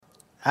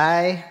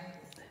I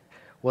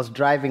was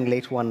driving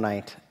late one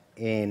night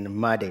in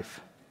Mardif.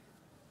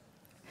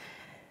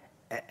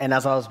 And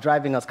as I was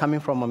driving, I was coming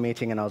from a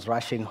meeting and I was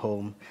rushing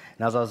home.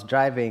 And as I was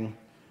driving,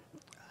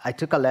 I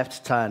took a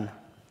left turn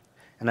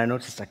and I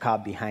noticed a car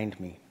behind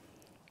me.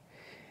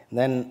 And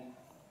then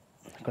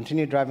I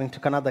continued driving,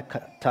 took another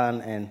turn,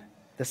 and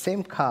the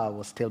same car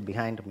was still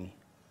behind me.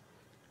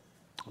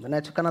 Then I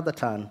took another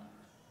turn,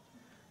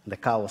 and the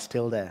car was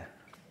still there.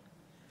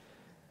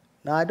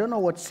 Now, I don't know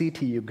what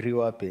city you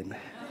grew up in.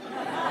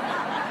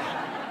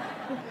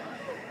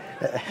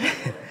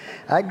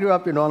 I grew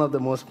up in one of the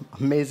most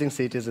amazing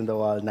cities in the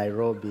world,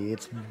 Nairobi.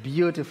 It's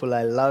beautiful.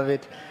 I love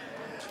it.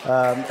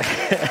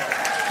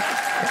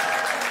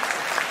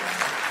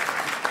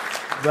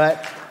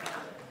 But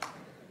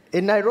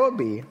in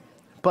Nairobi,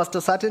 past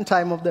a certain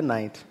time of the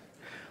night,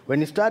 when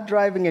you start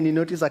driving and you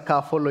notice a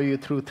car follow you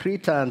through 3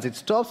 turns, it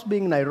stops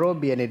being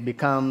Nairobi and it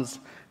becomes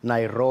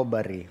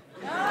Nairobari.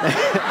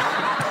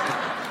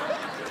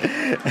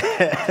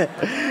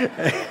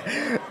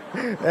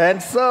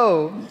 And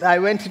so I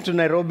went into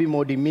Nairobi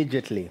mode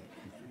immediately.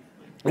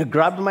 I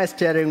grabbed my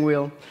steering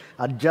wheel,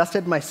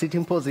 adjusted my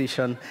sitting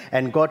position,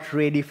 and got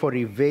ready for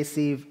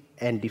evasive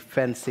and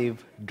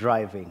defensive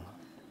driving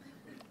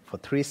for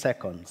 3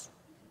 seconds.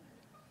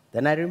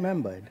 Then I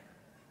remembered,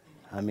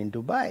 I'm in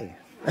Dubai.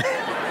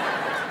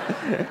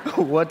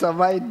 What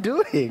am I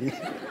doing?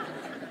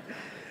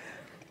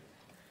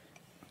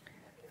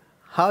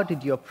 How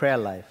did your prayer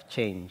life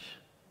change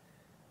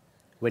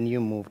when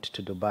you moved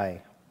to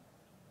Dubai?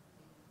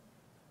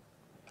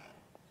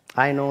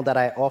 I know that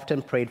I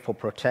often prayed for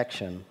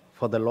protection,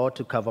 for the Lord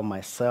to cover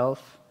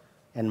myself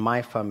and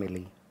my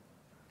family.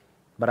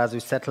 But as we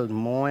settled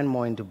more and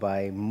more in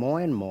Dubai,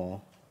 more and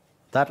more,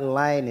 that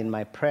line in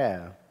my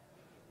prayer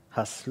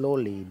has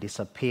slowly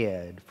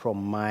disappeared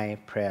from my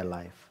prayer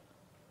life.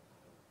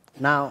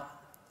 Now,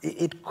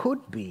 it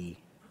could be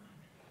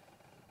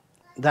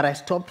that I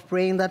stopped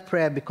praying that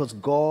prayer because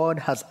God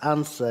has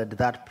answered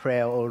that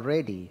prayer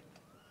already.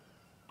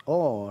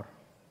 Or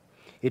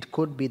it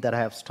could be that I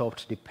have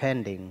stopped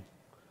depending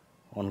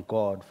on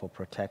God for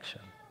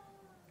protection.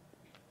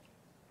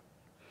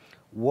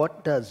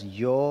 What does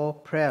your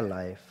prayer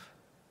life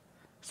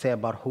say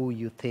about who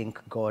you think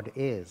God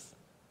is?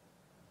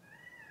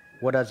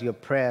 What does your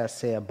prayer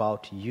say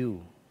about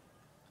you?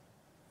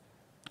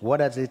 What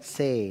does it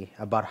say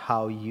about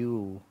how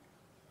you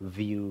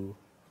view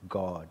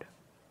God?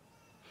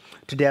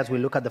 Today, as we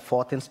look at the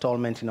 4th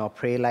installment in our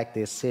Pray Like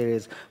This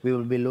series, we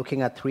will be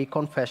looking at 3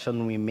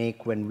 confessions we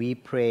make when we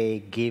pray,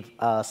 "Give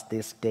us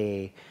this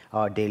day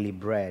our daily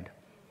bread."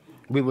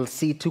 We will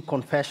see 2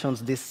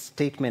 confessions this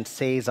statement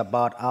says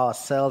about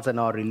ourselves and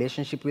our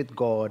relationship with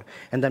God,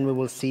 and then we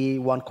will see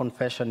 1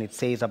 confession it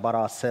says about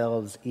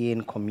ourselves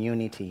in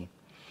community.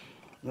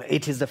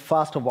 It is the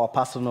first of our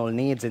personal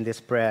needs in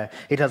this prayer.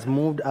 It has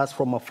moved us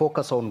from a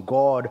focus on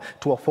God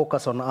to a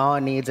focus on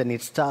our needs, and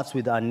it starts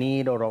with our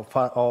need or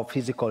our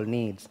physical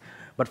needs.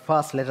 But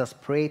first, let us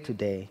pray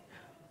today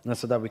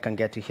so that we can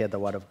get to hear the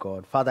word of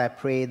God. Father, I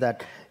pray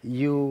that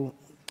you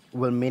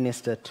will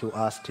minister to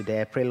us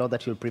today. I pray, Lord,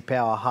 that you'll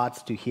prepare our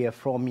hearts to hear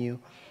from you.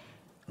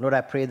 Lord, I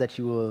pray that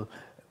you will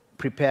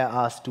prepare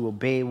us to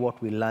obey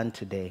what we learn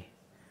today.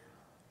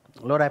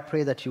 Lord, I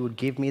pray that you would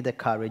give me the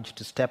courage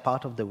to step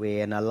out of the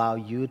way and allow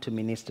you to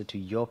minister to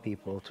your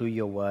people through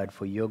your word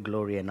for your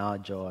glory and our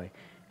joy.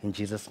 In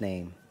Jesus'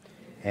 name,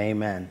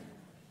 amen.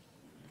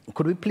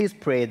 Could we please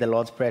pray the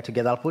Lord's Prayer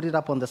together? I'll put it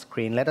up on the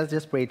screen. Let us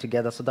just pray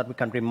together so that we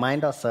can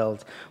remind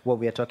ourselves what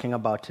we are talking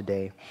about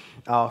today.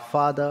 Our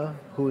Father,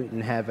 who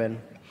in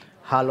heaven,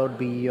 hallowed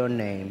be your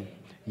name.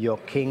 Your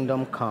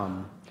kingdom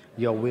come,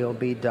 your will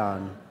be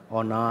done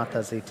on earth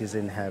as it is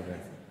in heaven.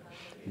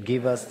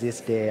 Give us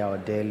this day our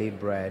daily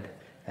bread,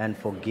 and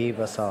forgive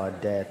us our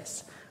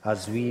debts,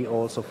 as we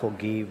also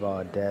forgive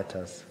our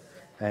debtors.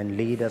 And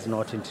lead us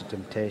not into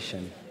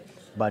temptation,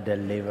 but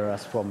deliver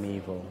us from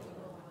evil.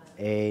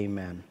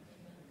 Amen.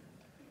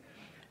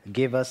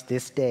 Give us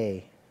this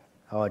day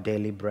our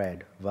daily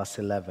bread. Verse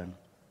 11.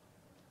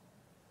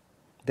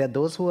 There are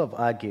those who have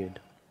argued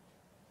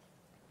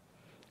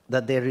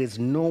that there is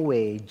no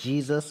way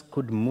Jesus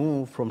could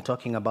move from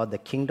talking about the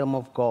kingdom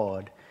of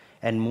God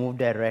and move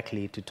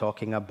directly to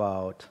talking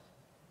about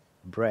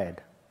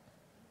bread.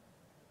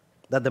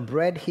 That the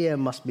bread here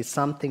must be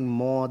something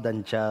more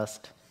than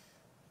just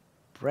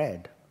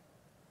bread.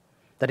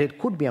 That it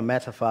could be a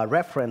metaphor, a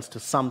reference to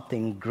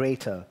something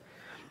greater.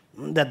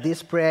 That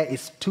this prayer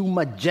is too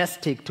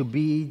majestic to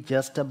be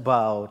just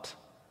about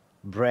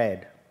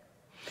bread.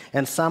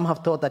 And some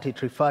have thought that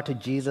it referred to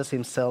Jesus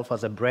himself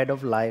as a bread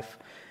of life,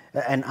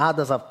 and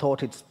others have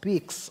thought it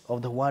speaks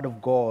of the word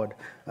of God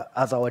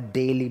as our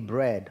daily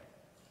bread.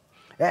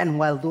 And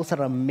while those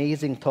are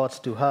amazing thoughts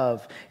to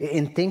have,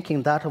 in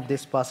thinking that of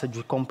this passage,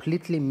 we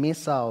completely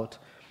miss out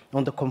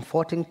on the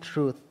comforting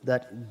truth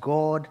that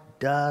God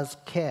does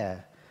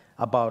care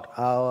about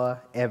our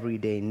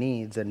everyday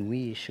needs, and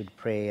we should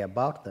pray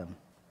about them.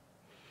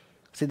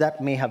 See,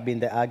 that may have been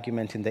the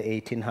argument in the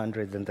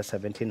 1800s and the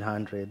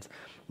 1700s.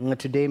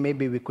 Today,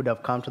 maybe we could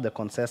have come to the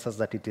consensus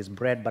that it is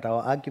bread, but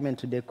our argument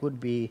today could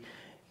be,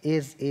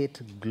 is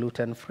it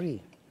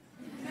gluten-free?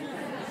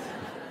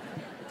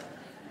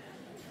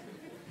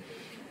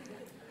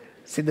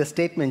 See, the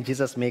statement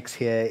Jesus makes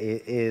here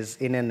is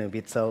in and of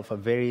itself a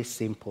very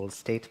simple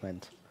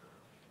statement.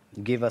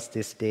 Give us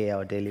this day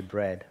our daily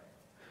bread.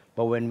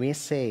 But when we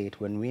say it,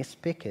 when we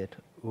speak it,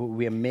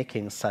 we are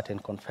making certain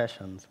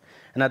confessions.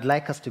 And I'd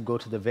like us to go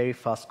to the very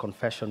first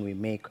confession we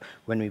make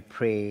when we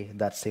pray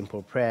that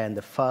simple prayer. And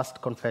the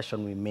first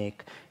confession we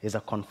make is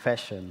a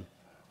confession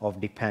of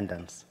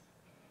dependence.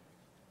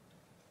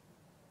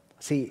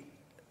 See,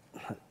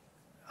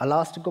 allow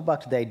us to go back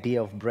to the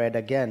idea of bread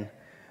again,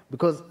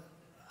 because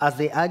as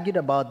they argued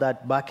about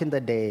that back in the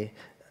day,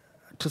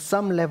 to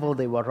some level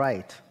they were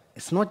right.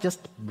 It's not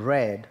just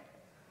bread,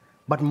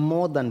 but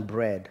more than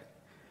bread.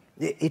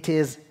 It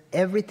is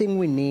everything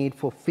we need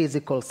for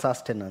physical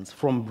sustenance,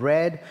 from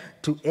bread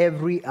to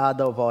every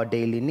other of our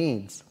daily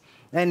needs.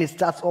 And it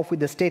starts off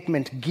with the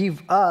statement,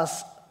 give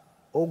us,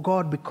 O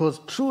God, because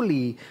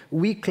truly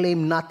we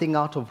claim nothing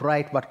out of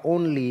right, but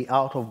only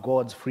out of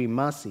God's free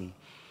mercy.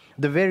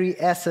 The very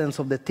essence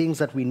of the things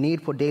that we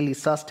need for daily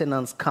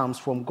sustenance comes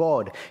from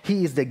God.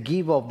 He is the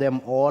giver of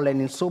them all,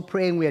 and in so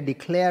praying, we are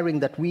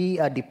declaring that we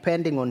are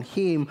depending on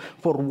Him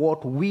for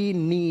what we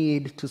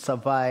need to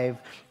survive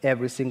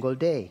every single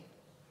day.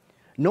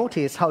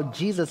 Notice how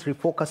Jesus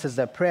refocuses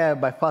their prayer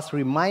by first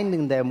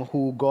reminding them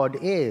who God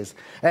is.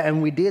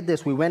 And we did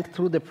this. We went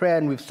through the prayer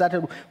and we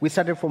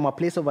started from a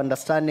place of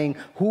understanding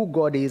who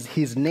God is,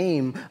 His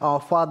name, our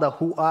Father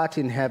who art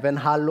in heaven,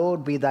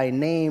 hallowed be thy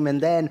name.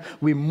 And then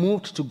we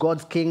moved to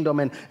God's kingdom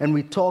and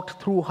we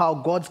talked through how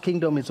God's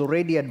kingdom is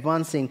already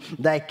advancing,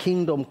 thy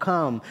kingdom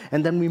come.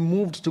 And then we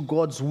moved to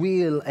God's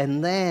will,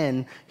 and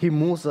then He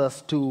moves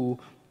us to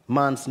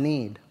man's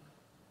need.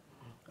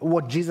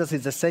 What Jesus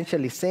is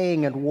essentially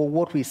saying and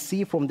what we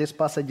see from this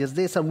passage is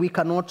this: and we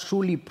cannot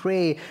truly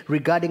pray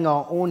regarding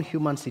our own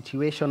human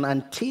situation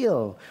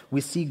until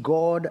we see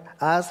God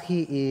as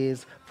He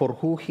is, for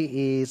who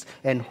He is,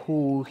 and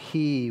who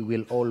He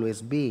will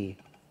always be.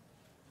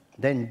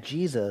 Then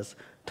Jesus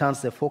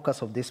turns the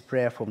focus of this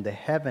prayer from the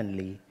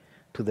heavenly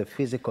to the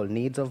physical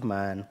needs of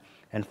man,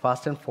 and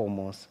first and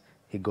foremost,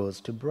 He goes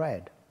to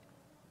bread,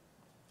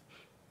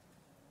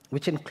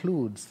 which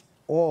includes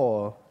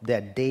all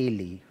their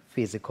daily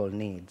physical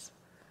needs.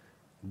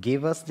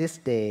 Give us this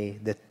day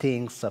the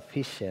things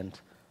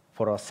sufficient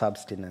for our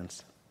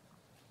subsistence.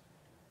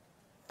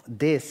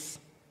 This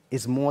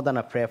is more than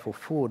a prayer for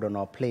food on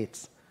our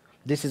plates.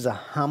 This is a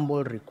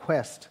humble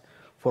request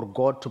for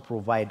God to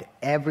provide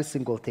every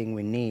single thing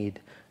we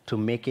need to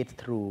make it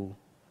through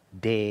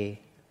day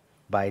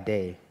by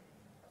day.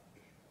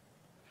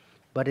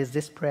 But is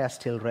this prayer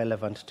still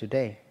relevant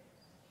today,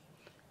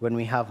 when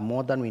we have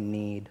more than we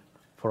need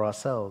for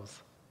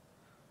ourselves?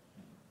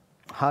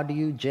 How do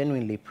you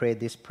genuinely pray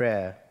this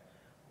prayer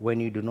when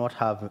you do not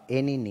have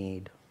any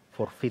need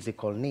for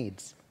physical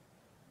needs?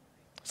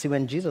 See,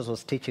 when Jesus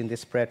was teaching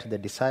this prayer to the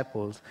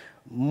disciples,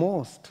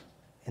 most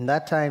in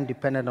that time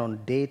depended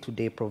on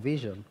day-to-day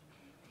provision.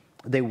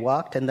 They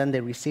worked and then they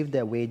received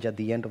their wage at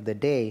the end of the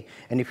day.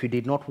 And if you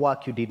did not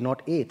work, you did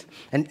not eat.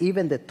 And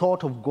even the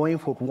thought of going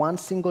for one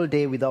single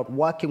day without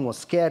working was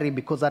scary,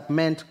 because that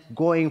meant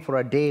going for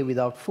a day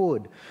without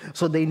food.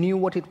 So they knew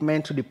what it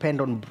meant to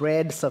depend on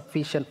bread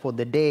sufficient for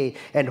the day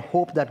and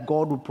hope that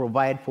God would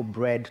provide for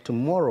bread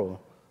tomorrow.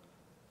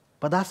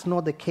 But that's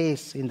not the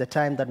case in the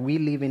time that we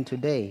live in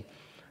today.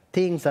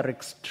 Things are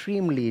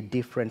extremely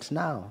different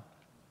now.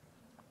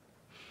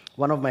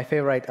 One of my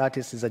favorite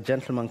artists is a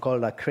gentleman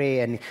called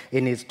Cray, and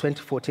in his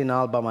 2014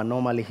 album,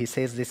 Anomaly, he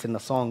says this in a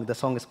song. The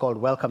song is called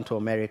Welcome to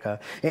America.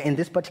 In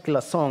this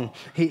particular song,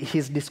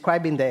 he's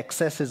describing the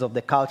excesses of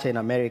the culture in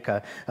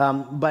America.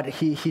 But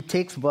he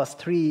takes verse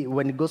 3,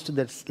 when he goes to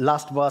the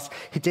last verse,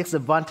 he takes the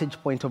vantage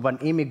point of an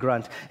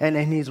immigrant, and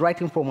he's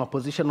writing from a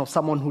position of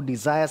someone who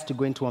desires to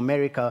go into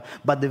America,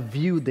 but the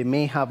view they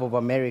may have of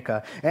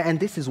America. And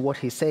this is what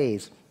he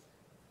says: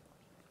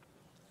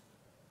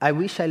 I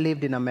wish I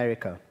lived in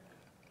America.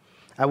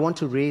 I want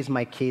to raise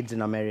my kids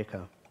in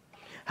America.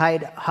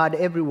 Had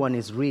everyone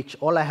is rich,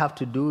 all I have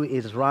to do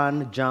is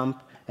run,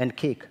 jump, and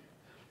kick.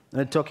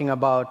 We're talking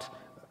about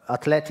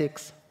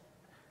athletics,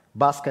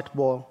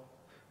 basketball,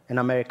 and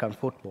American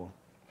football.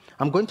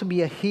 I'm going to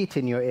be a hit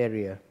in your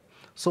area,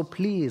 so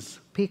please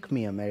pick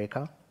me,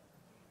 America.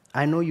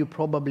 I know you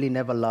probably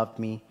never loved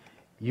me.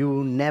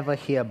 You never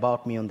hear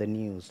about me on the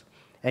news,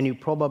 and you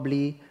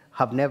probably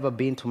have never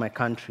been to my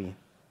country.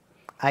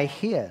 I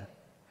hear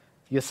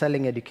you're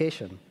selling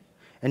education,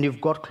 and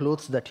you've got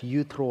clothes that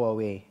you throw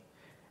away.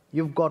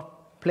 You've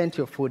got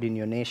plenty of food in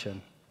your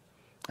nation.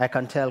 I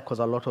can tell because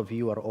a lot of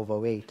you are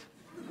overweight.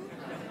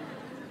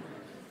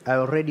 I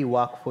already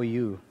work for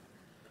you.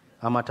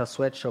 I'm at a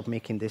sweatshop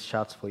making these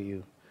shirts for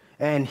you.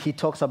 And he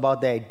talks about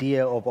the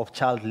idea of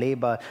child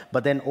labor,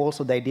 but then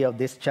also the idea of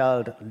this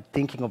child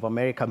thinking of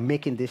America,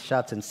 making these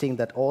shirts and saying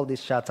that all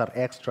these shirts are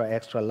extra,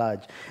 extra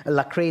large. And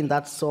Lecrae in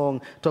that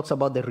song talks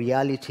about the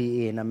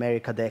reality in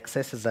America, the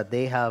excesses that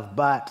they have,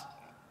 but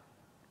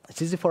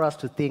it's easy for us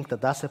to think that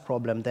that's a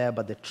problem there,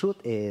 but the truth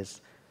is,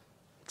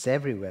 it's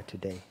everywhere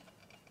today.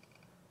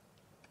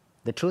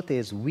 The truth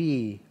is,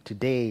 we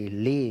today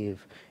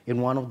live in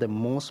one of the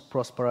most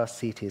prosperous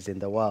cities in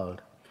the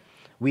world.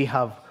 We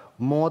have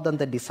more than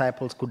the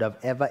disciples could have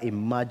ever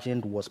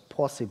imagined was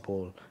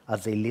possible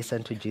as they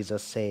listened to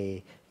Jesus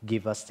say,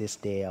 "Give us this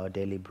day our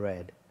daily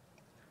bread."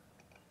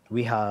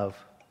 We have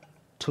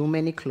too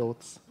many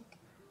clothes,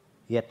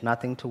 yet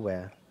nothing to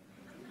wear.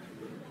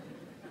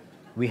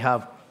 We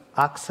have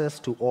access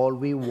to all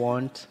we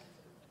want,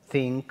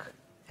 think,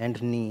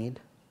 and need.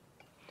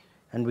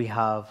 And we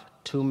have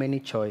too many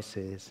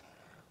choices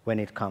when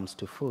it comes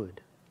to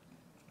food.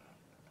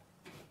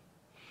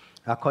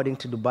 According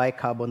to Dubai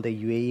Carbon, the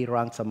UAE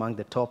ranks among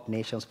the top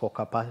nations for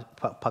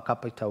per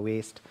capita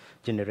waste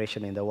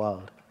generation in the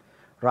world.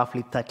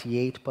 Roughly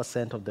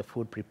 38% of the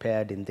food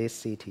prepared in this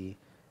city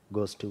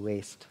goes to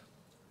waste.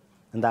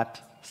 And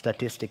that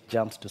statistic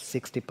jumps to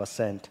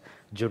 60%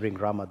 during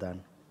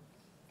Ramadan.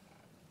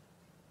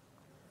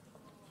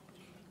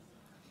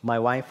 My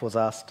wife was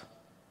asked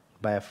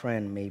by a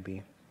friend,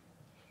 maybe,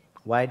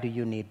 "Why do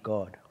you need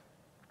God?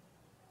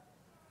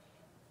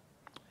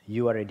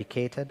 You are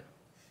educated.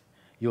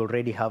 You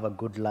already have a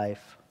good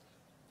life.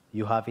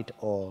 You have it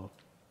all.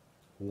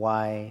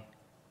 Why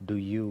do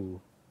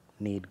you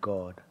need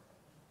God?"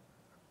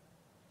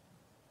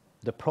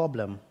 The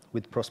problem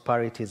with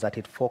prosperity is that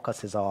it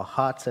focuses our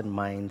hearts and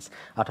minds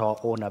at our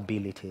own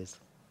abilities.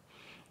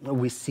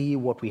 We see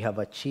what we have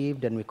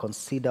achieved and we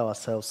consider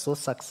ourselves so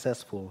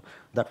successful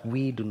that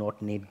we do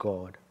not need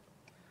God.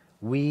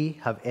 We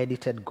have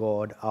edited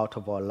God out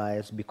of our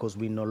lives because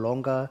we no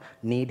longer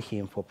need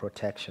Him for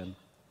protection.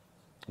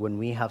 When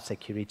we have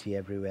security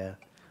everywhere,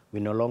 we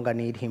no longer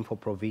need Him for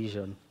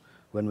provision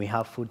when we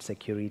have food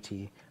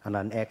security and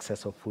an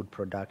excess of food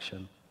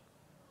production.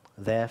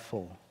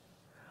 Therefore,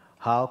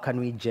 how can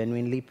we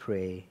genuinely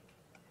pray,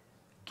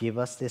 "Give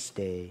us this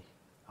day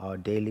our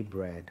daily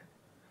bread,"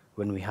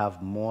 when we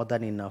have more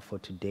than enough for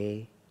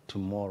today,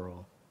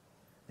 tomorrow,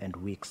 and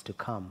weeks to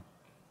come?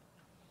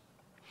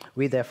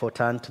 We therefore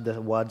turn to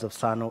the words of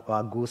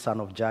Agu,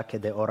 son of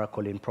Jake, the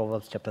oracle in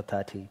Proverbs chapter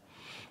 30,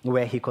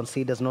 where he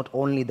considers not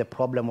only the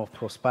problem of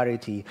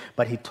prosperity,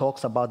 but he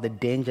talks about the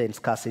danger in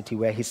scarcity,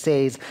 where he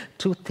says,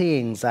 "Two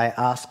things I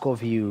ask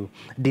of you,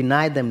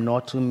 deny them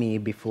not to me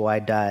before I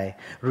die.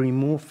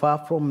 Remove far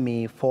from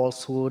me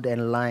falsehood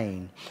and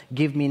lying.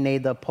 Give me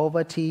neither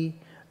poverty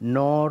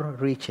nor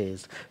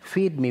riches.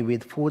 Feed me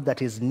with food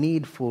that is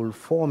needful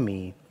for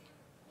me,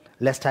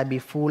 lest I be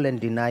full and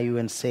deny you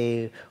and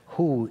say,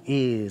 'Who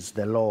is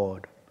the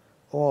Lord?'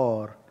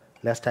 Or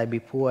lest I be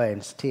poor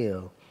and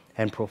steal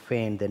and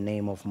profane the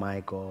name of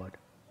my God."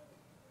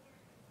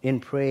 In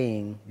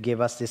praying,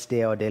 "Give us this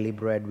day our daily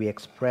bread," we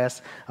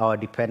express our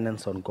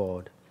dependence on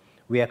God.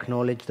 We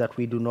acknowledge that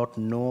we do not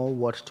know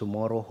what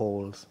tomorrow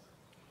holds.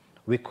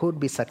 We could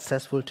be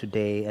successful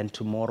today and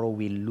tomorrow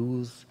we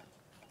lose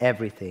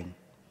everything.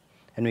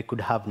 And we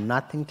could have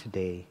nothing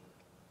today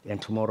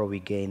and tomorrow we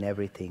gain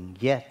everything.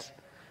 Yet,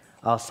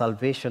 our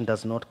salvation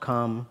does not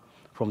come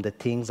from the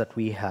things that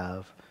we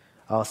have.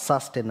 Our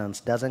sustenance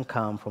doesn't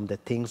come from the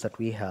things that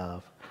we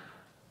have.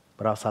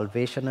 But our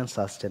salvation and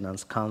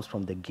sustenance comes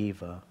from the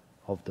giver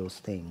of those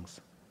things.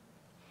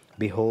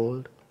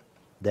 "Behold,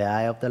 the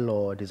eye of the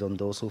Lord is on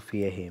those who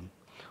fear him,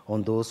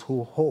 on those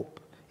who hope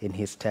in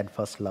his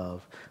steadfast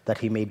love, that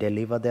he may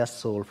deliver their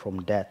soul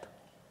from death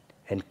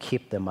and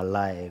keep them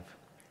alive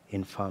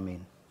in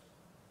famine."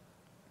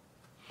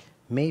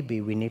 Maybe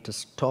we need to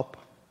stop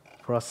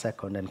for a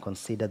second and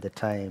consider the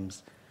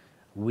times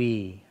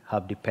we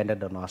have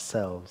depended on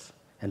ourselves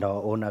and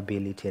our own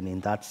ability, and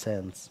in that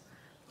sense,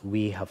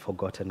 we have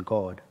forgotten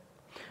God.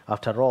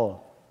 After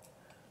all,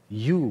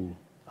 you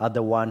are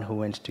the one who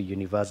went to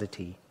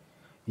university.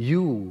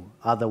 You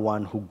are the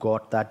one who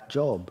got that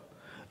job.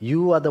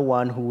 You are the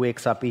one who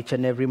wakes up each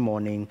and every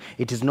morning.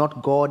 It is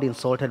not God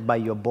insulted by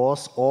your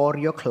boss or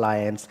your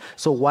clients.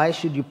 So why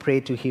should you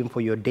pray to him for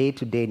your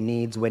day-to-day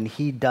needs when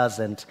he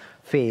doesn't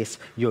face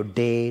your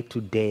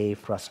day-to-day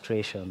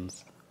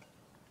frustrations?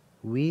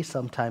 We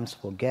sometimes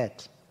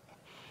forget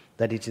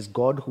that it is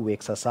God who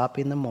wakes us up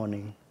in the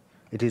morning.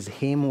 It is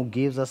him who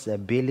gives us the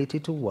ability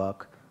to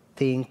work,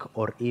 think,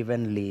 or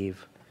even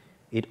live.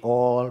 It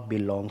all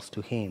belongs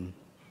to him.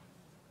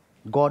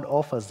 God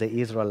offers the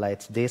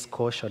Israelites this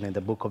caution in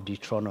the book of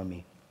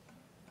Deuteronomy.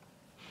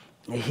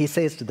 He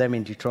says to them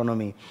in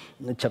Deuteronomy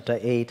chapter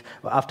 8,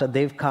 after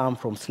they've come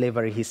from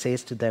slavery, he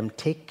says to them,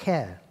 "Take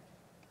care,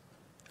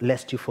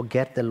 lest you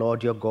forget the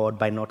Lord your God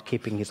by not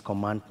keeping his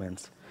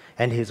commandments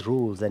and his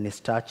rules and his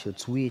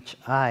statutes, which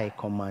I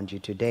command you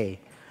today.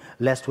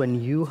 lest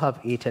when you have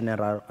eaten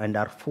and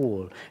are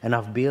full, and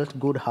have built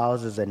good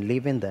houses and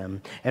live in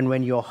them, and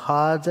when your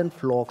herds and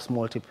flocks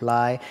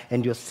multiply,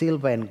 and your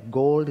silver and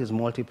gold is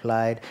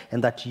multiplied,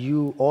 and that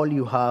all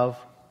you have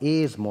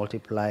is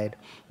multiplied,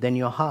 then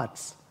your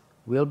hearts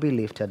will be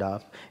lifted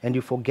up, and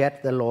you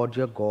forget the Lord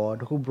your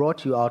God, who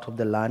brought you out of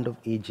the land of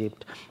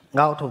Egypt,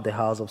 out of the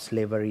house of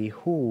slavery,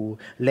 who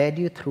led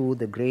you through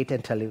the great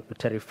and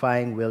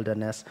terrifying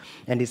wilderness,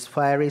 and his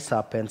fiery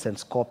serpents and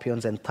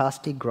scorpions and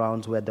thirsty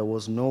grounds where there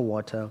was no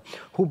water,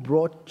 who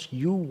brought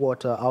you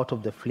water out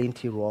of the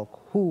flinty rock,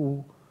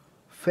 who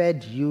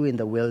fed you in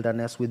the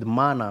wilderness with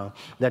manna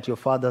that your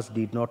fathers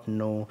did not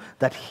know,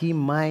 that he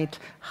might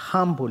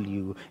humble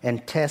you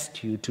and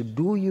test you to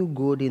do you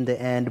good in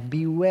the end.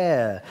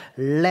 Beware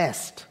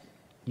lest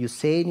you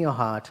say in your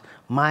heart,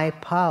 my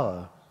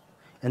power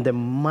and the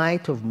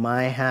might of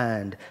my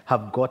hand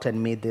have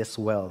gotten me this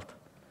wealth.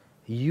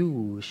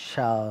 You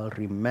shall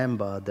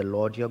remember the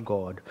Lord your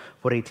God,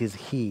 for it is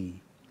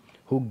he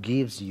who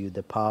gives you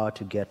the power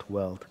to get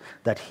wealth,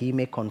 that he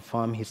may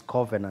confirm his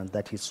covenant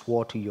that he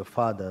swore to your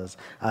fathers,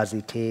 as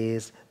it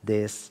is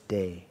this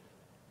day.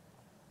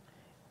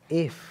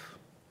 If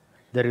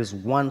there is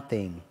one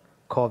thing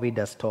COVID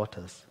has taught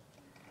us,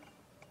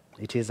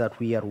 it is that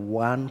we are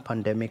one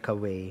pandemic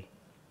away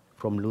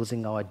from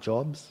losing our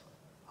jobs,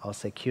 our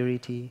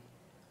security,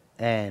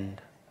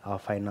 and our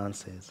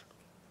finances.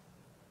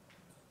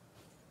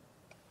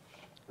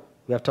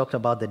 We have talked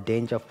about the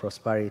danger of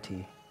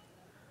prosperity.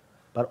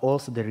 But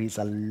also there is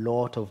a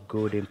lot of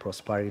good in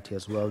prosperity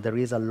as well. There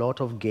is a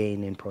lot of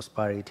gain in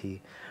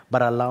prosperity.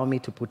 But allow me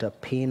to put a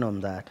pin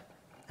on that,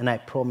 and I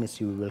promise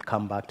you we will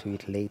come back to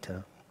it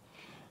later.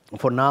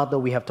 For now, though,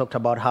 we have talked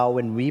about how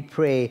when we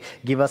pray,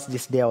 give us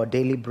this day our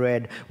daily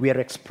bread, we are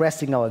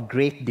expressing our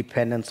great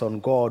dependence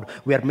on God.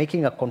 We are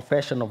making a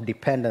confession of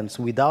dependence.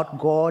 Without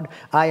God,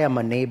 I am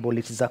unable.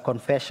 It is a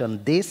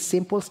confession. This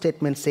simple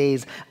statement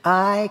says,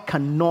 I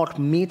cannot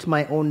meet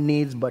my own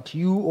needs, but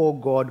you, O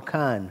God,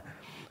 can.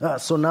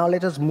 So now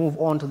let us move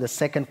on to the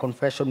second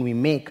confession we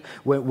make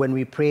when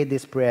we pray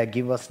this prayer,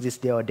 give us this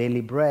day our daily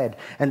bread.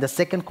 And the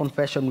second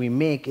confession we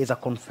make is a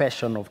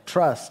confession of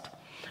trust.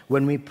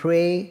 When we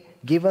pray,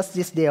 give us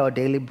this day our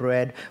daily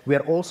bread, we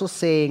are also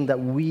saying that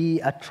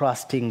we are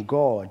trusting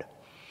God.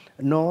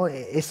 No,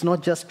 it's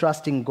not just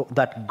trusting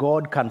that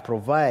God can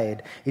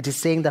provide. It is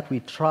saying that we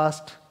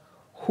trust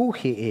who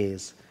he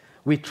is.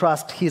 We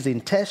trust his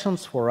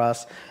intentions for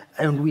us,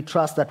 and we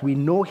trust that we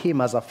know him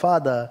as a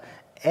father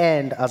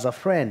and as a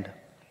friend.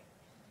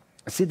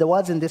 See, the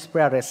words in this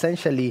prayer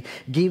essentially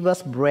give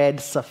us bread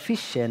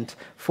sufficient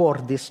for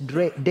this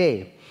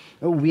day.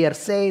 We are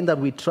saying that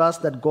we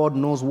trust that God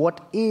knows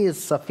what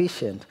is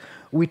sufficient.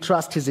 We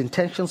trust his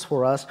intentions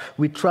for us.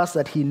 We trust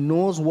that he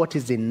knows what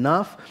is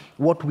enough,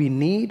 what we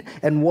need,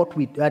 and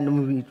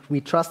we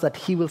trust that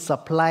he will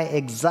supply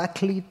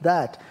exactly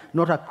that,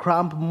 not a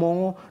crumb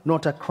more,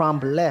 not a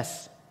crumb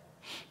less.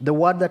 The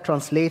word that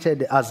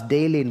translated as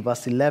daily in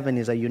verse 11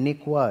 is a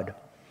unique word.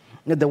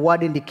 The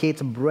word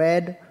indicates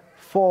bread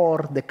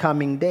for the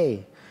coming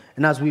day.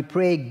 And as we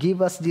pray, give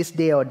us this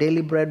day our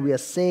daily bread, we are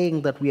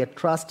saying that we are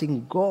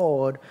trusting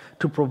God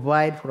to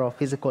provide for our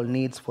physical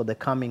needs for the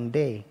coming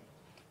day.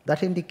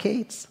 That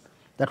indicates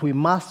that we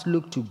must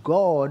look to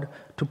God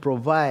to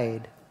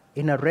provide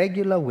in a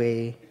regular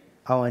way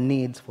our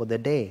needs for the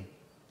day.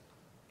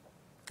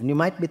 And you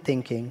might be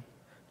thinking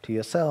to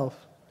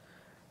yourself,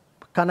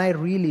 can I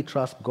really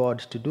trust God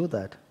to do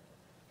that?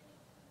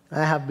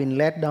 I have been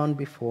let down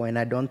before, and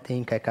I don't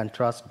think I can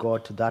trust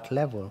God to that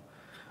level.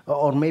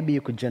 Or maybe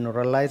you could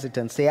generalize it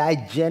and say, I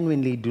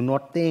genuinely do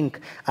not think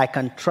I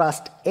can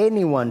trust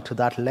anyone to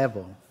that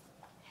level.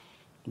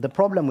 The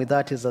problem with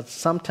that is that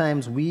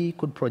sometimes we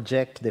could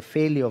project the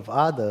failure of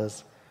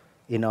others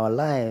in our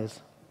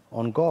lives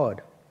on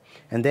God,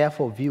 and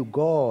therefore view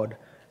God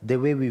the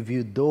way we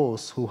view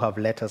those who have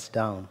let us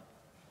down.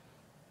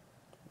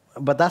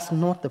 But that's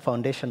not the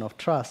foundation of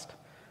trust.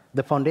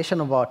 The foundation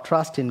of our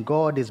trust in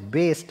God is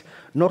based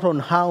not on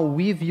how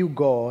we view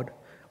God,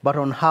 but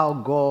on how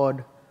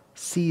God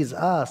sees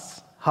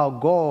us, how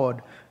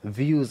God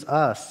views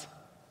us.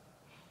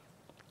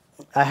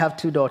 I have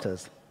 2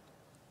 daughters,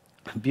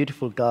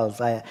 beautiful girls.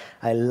 I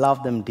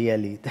love them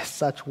dearly. They're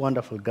such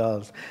wonderful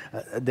girls.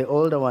 The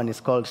older one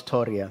is called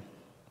Toria.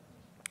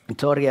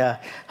 Toria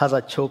has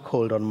a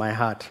chokehold on my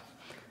heart.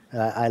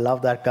 I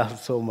love that girl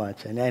so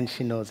much, and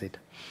she knows it.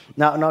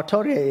 Now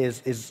Toria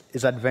is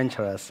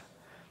adventurous.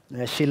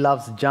 She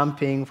loves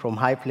jumping from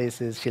high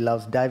places. She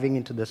loves diving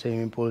into the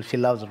swimming pool. She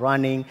loves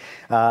running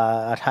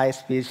at high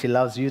speed. She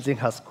loves using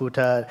her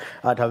scooter.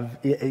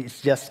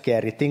 It's just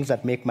scary, things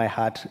that make my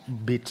heart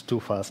beat too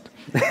fast.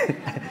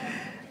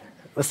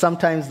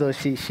 Sometimes, though,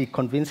 she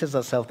convinces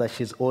herself that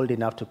she's old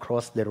enough to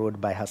cross the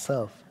road by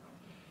herself.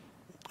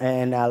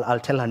 And I'll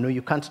tell her, no,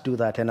 you can't do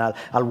that. And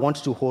I'll want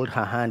to hold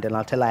her hand, and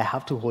I'll tell her, I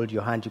have to hold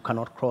your hand. You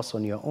cannot cross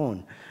on your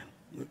own.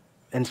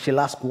 And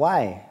she'll ask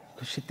why,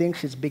 because she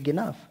thinks she's big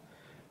enough.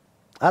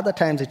 Other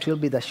times it will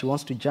be that she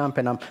wants to jump,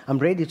 and I'm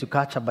ready to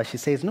catch her, but she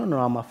says, no,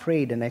 I'm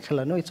afraid. And I tell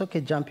her, no, it's okay,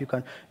 jump.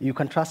 You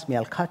can trust me,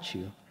 I'll catch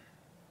you.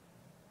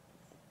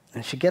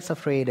 And she gets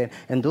afraid.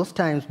 And those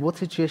times, both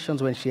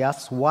situations when she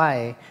asks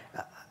why,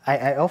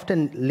 I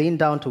often lean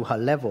down to her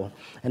level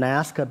and I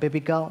ask her, baby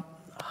girl,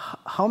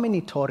 how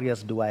many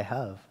Torias do I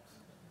have?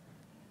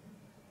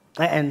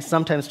 And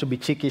sometimes to be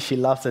cheeky, she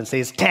laughs and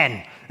says,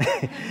 10.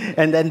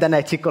 And then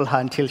I tickle her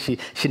until she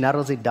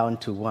narrows it down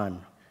to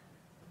 1.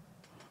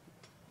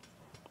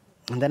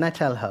 And then I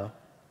tell her,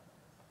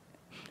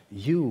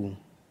 you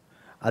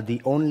are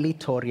the only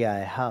Toria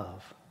I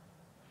have,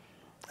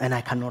 and I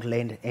cannot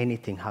let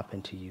anything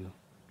happen to you.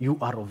 You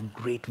are of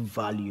great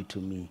value to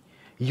me.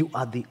 You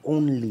are the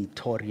only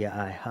Toria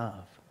I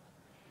have.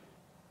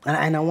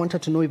 And I want her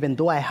to know, even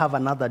though I have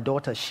another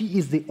daughter, she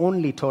is the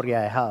only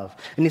Toria I have.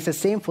 And it's the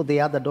same for the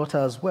other daughter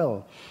as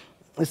well.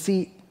 You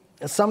see,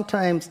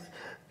 sometimes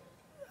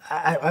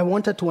I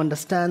want her to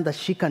understand that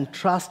she can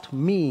trust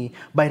me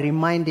by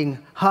reminding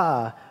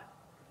her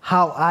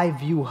how I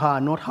view her,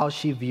 not how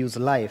she views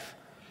life.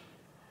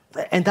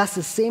 And that's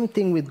the same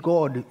thing with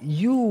God.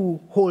 You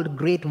hold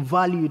great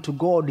value to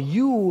God.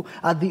 You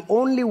are the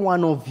only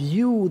one of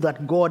you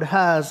that God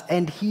has,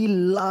 and He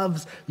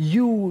loves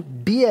you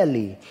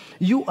dearly.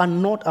 You are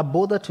not a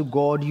bother to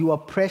God. You are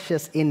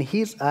precious in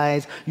His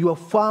eyes. You are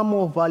far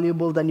more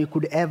valuable than you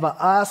could ever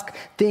ask,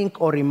 think,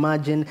 or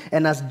imagine.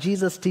 And as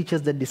Jesus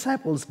teaches the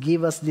disciples,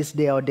 give us this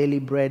day our daily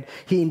bread,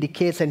 He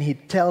indicates and He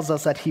tells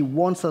us that He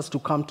wants us to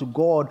come to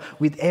God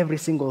with every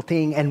single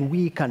thing, and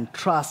we can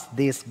trust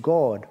this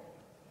God.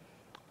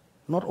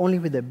 Not only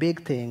with the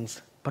big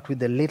things, but with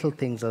the little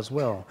things as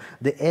well,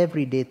 the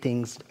everyday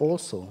things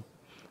also.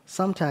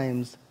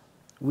 Sometimes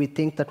we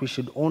think that we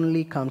should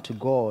only come to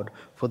God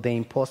for the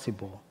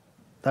impossible,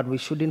 that we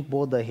shouldn't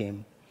bother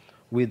Him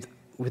with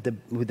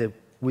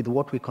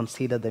what we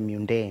consider the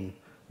mundane,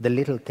 the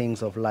little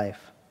things of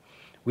life.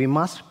 We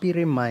must be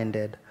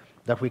reminded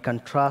that we can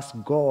trust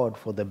God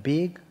for the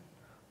big,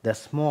 the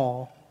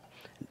small,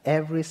 and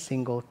every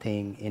single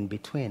thing in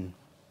between.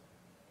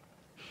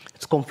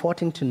 It's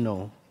comforting to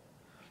know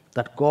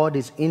that God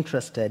is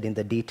interested in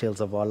the details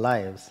of our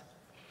lives,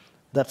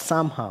 that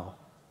somehow,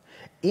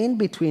 in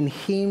between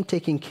Him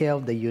taking care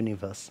of the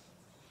universe,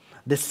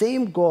 the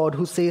same God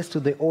who says to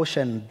the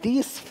ocean,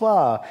 this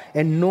far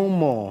and no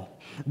more,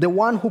 the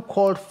one who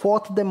called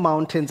forth the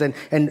mountains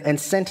and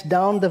sent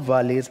down the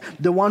valleys,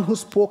 the one who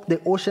spoke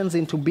the oceans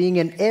into being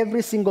and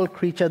every single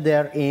creature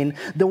therein,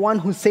 the one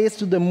who says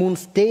to the moon,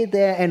 stay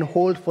there and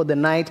hold for the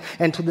night,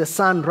 and to the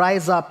sun,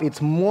 rise up,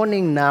 it's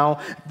morning now,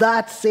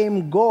 that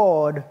same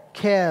God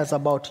cares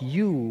about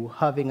you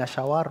having a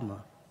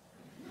shawarma.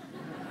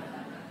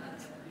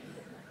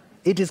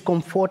 It is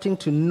comforting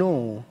to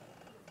know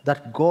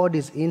that God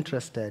is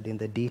interested in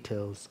the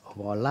details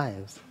of our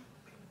lives.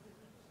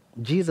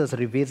 Jesus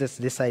revisits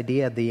this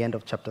idea at the end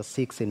of chapter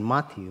 6 in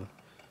Matthew,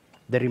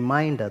 the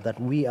reminder that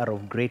we are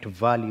of great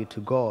value to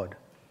God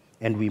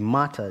and we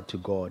matter to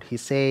God. He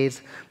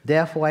says,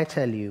 therefore I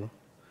tell you,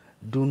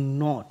 do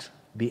not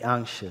be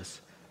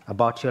anxious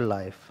about your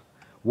life,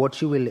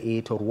 what you will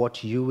eat or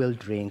what you will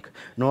drink,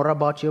 nor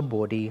about your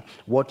body,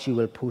 what you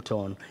will put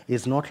on.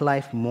 Is not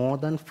life more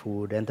than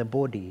food, and the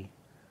body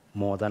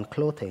more than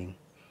clothing?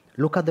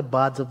 Look at the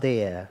birds of the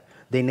air.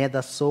 They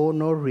neither sow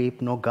nor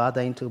reap nor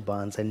gather into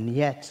barns, and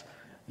yet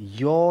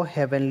your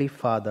heavenly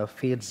Father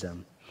feeds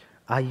them.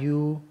 Are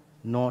you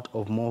not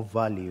of more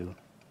value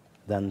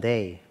than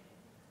they?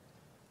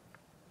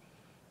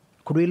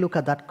 Could we look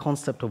at that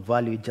concept of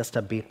value just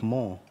a bit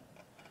more?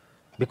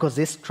 Because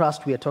this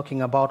trust we are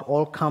talking about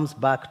all comes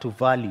back to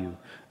value,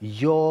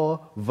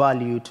 your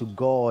value to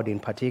God in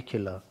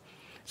particular.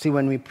 See,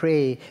 when we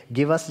pray,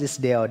 give us this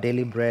day our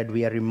daily bread,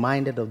 we are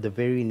reminded of the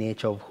very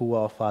nature of who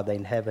our Father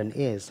in heaven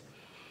is.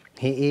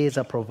 He is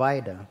a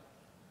provider.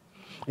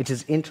 It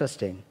is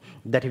interesting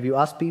that if you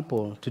ask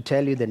people to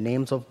tell you the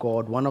names of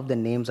God, one of the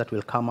names that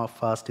will come up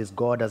first is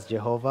God as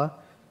Jehovah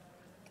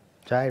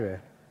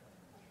Jireh.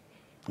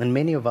 And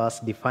many of us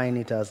define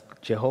it as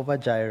Jehovah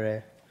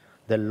Jireh,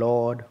 the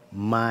Lord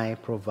my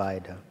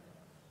provider.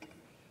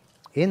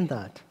 In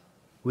that,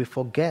 we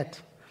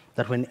forget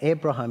that when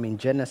Abraham in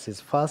Genesis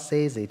first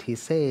says it, he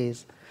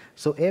says,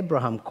 so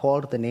Abraham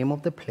called the name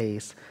of the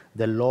place,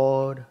 the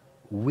Lord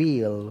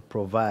will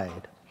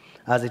provide.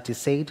 As it is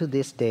said to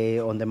this day,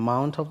 on the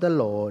mount of the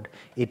Lord,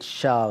 it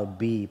shall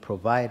be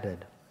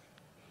provided.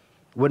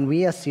 When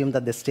we assume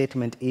that the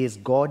statement is,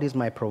 God is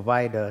my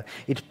provider,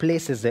 it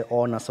places the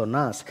onus on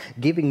us,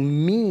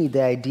 giving me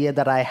the idea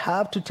that I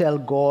have to tell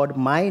God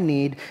my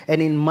need,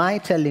 and in my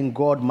telling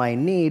God my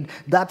need,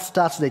 that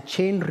starts the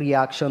chain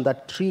reaction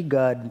that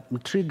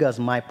triggers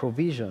my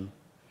provision.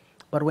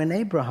 But when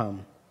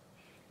Abraham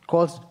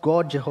calls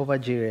God Jehovah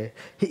Jireh,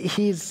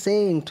 he is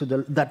saying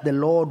that the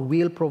Lord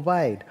will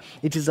provide.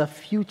 It is a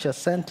future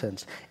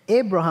sentence.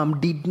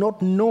 Abraham did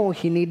not know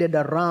he needed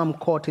a ram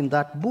caught in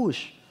that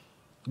bush.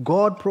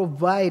 God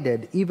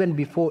provided even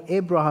before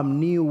Abraham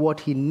knew what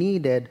he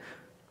needed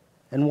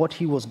and what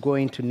he was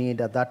going to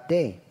need on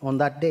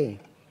that day.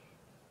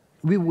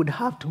 We would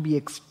have to be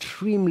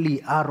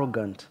extremely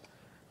arrogant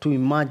to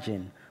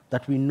imagine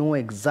that we know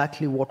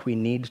exactly what we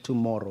need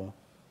tomorrow,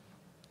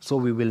 so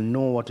we will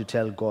know what to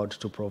tell God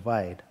to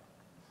provide.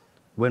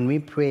 When we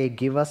pray,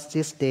 give us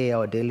this day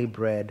our daily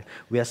bread,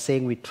 we are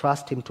saying we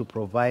trust him to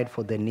provide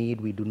for the need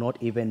we do not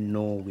even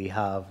know we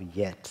have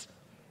yet.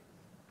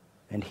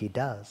 And he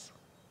does.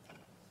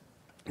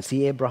 You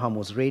see, Abraham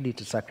was ready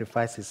to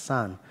sacrifice his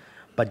son,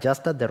 but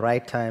just at the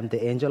right time,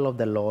 the angel of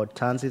the Lord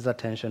turns his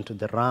attention to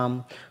the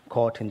ram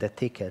caught in the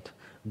thicket.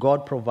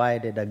 God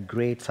provided a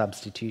great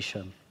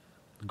substitution.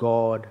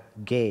 God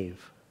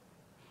gave.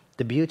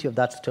 The beauty of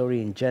that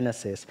story in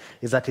Genesis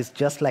is that it's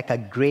just like a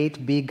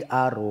great big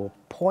arrow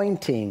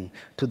pointing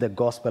to the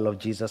gospel of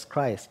Jesus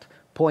Christ,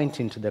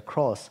 pointing to the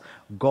cross.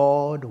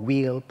 God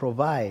will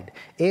provide.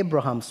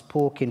 Abraham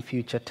spoke in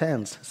future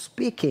tense,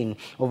 speaking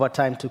of a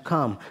time to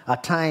come, a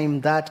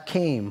time that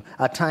came,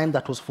 a time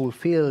that was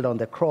fulfilled on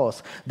the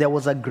cross. There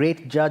was a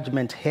great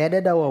judgment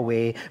headed our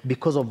way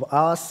because of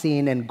our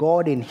sin, and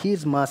God in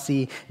his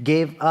mercy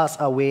gave us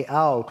a way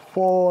out.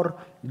 For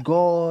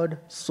God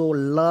so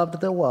loved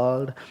the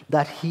world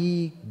that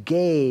he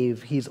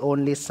gave his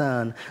only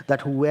Son,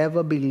 that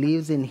whoever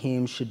believes in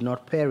him should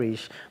not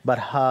perish, but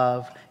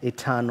have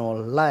eternal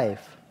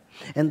life.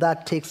 And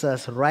that takes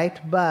us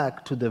right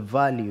back to the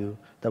value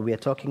that we are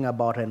talking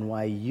about and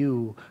why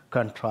you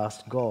can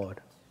trust God.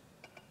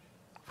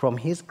 From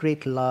his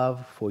great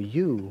love for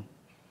you,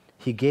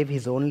 he gave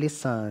his only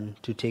Son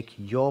to take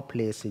your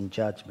place in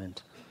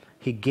judgment.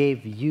 He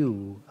gave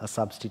you a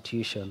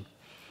substitution.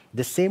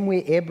 The same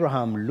way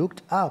Abraham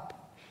looked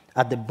up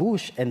at the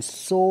bush and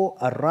saw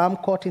a ram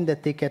caught in the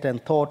thicket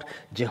and thought,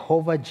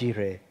 Jehovah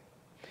Jireh,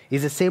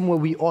 is the same way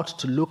we ought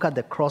to look at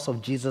the cross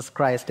of Jesus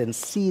Christ and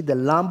see the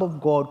Lamb of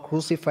God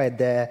crucified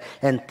there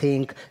and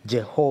think,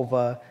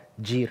 Jehovah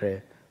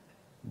Jireh.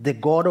 The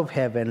God of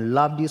heaven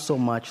loved you so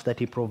much that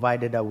he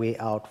provided a way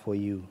out for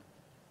you.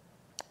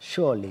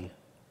 Surely,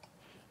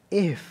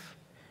 if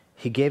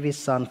he gave his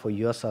Son for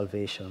your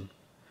salvation,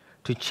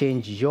 to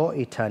change your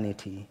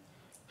eternity,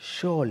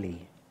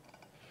 surely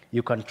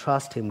you can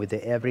trust him with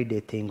the everyday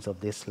things of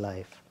this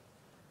life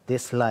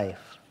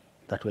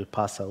that will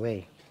pass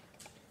away.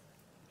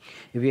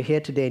 If you're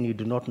here today and you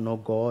do not know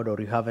God or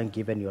you haven't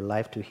given your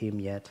life to him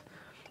yet,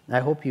 I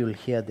hope you will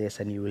hear this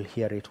and you will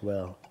hear it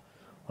well.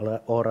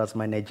 Or as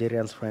my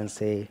Nigerian friends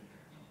say,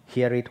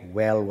 hear it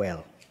well,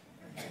 well.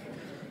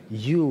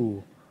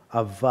 You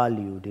are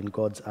valued in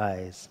God's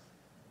eyes.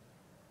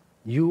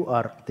 You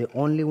are the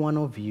only one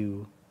of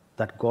you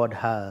that God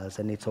has,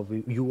 and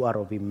you are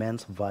of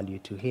immense value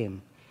to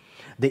him.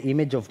 The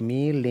image of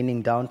me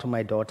leaning down to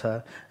my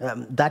daughter,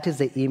 that is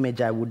the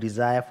image I would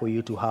desire for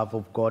you to have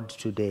of God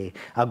today.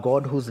 A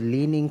God who's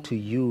leaning to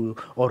you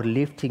or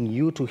lifting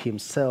you to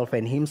himself,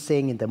 and him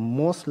saying in the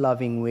most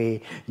loving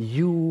way,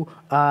 you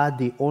are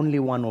the only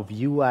one of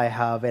you I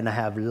have, and I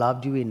have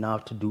loved you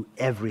enough to do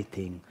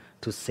everything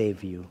to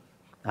save you.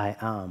 I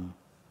am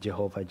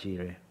Jehovah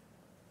Jireh.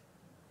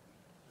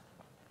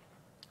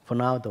 For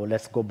now, though,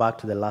 let's go back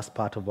to the last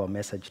part of our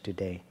message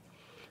today.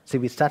 See,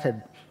 we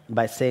started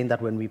by saying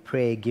that when we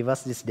pray, give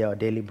us this day our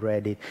daily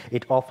bread,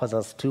 it offers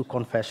us two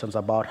confessions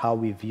about how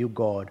we view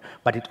God,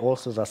 but it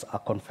also is us a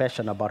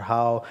confession about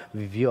how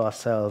we view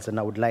ourselves, and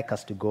I would like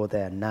us to go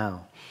there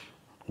now.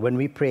 When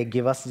we pray,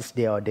 give us this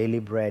day our daily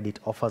bread, it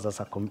offers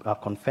us a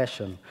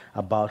confession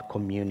about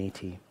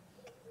community.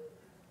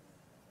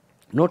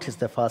 Notice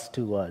the first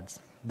two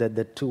words,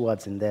 the two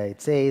words in there.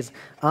 It says,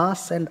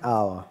 us and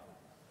our.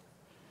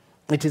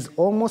 It is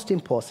almost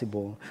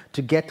impossible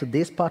to get to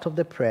this part of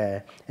the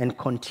prayer and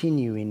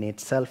continue in it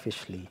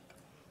selfishly.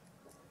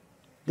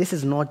 This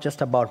is not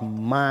just about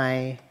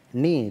my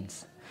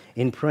needs.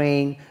 In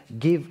praying,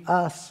 give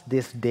us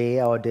this day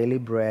our daily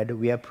bread,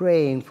 we are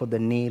praying for the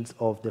needs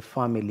of the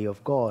family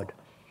of God.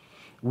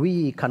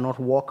 We cannot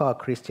walk our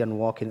Christian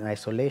walk in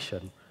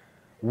isolation.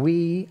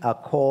 We are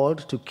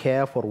called to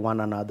care for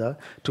one another,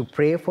 to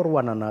pray for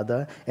one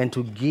another, and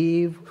to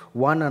give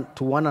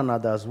to one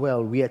another as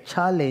well. We are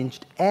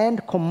challenged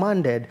and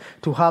commanded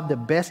to have the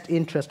best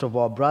interest of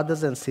our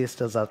brothers and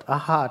sisters at our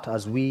heart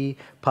as we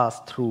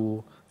pass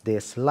through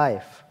this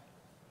life.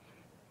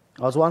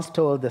 I was once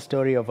told the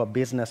story of a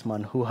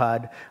businessman who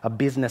had a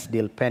business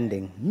deal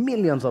pending,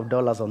 millions of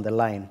dollars on the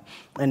line,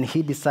 and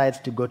he decides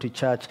to go to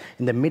church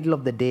in the middle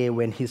of the day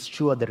when he's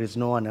sure there is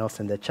no one else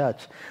in the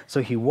church.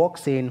 So he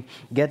walks in,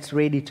 gets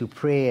ready to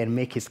pray and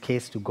make his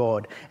case to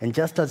God, and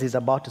just as he's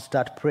about to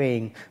start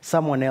praying,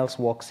 someone else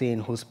walks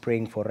in who's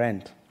praying for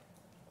rent.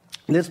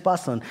 This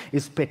person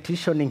is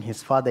petitioning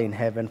his Father in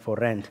heaven for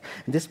rent.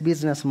 This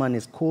businessman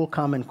is cool,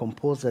 calm, and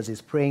composed as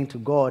he's praying to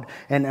God,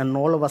 and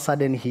all of a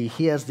sudden he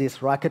hears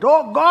this racket,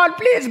 "Oh God,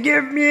 please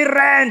give me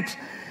rent!"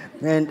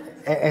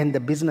 And the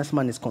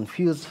businessman is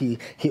confused. He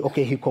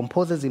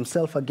composes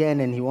himself again,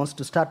 and he wants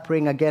to start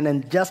praying again.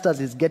 And just as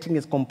he's getting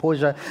his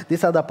composure,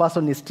 this other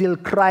person is still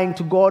crying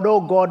to God,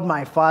 "Oh God,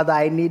 my Father,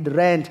 I need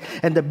rent."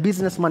 And the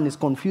businessman is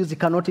confused. He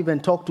cannot even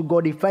talk to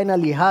God. He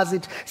finally has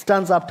it,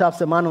 stands up, taps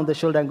the man on the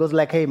shoulder, and goes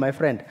like, "Hey, my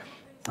friend,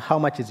 how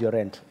much is your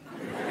rent?"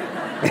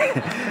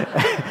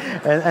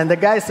 and the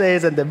guy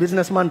says, and the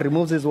businessman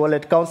removes his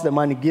wallet, counts the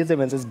money, gives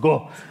him, and says,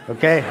 "Go."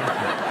 Okay?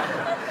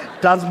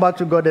 Turns back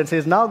to God and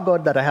says, "Now,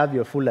 God, that I have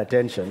your full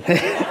attention."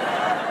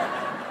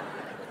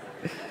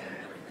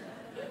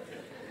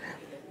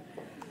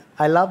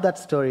 I love that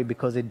story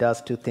because it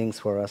does two things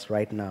for us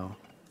right now,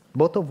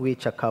 both of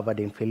which are covered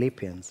in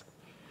Philippians.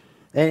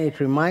 And it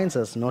reminds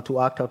us not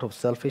to act out of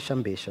selfish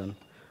ambition,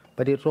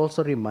 but it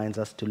also reminds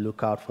us to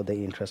look out for the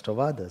interest of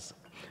others.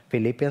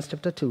 Philippians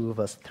chapter 2,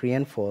 verse 3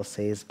 and 4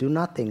 says, "Do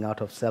nothing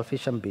out of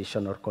selfish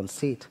ambition or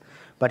conceit,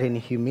 but in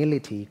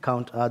humility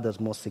count others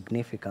more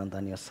significant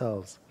than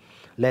yourselves.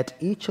 Let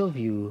each of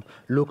you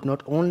look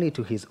not only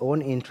to his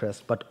own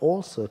interest, but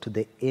also to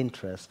the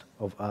interest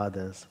of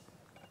others."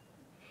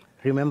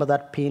 Remember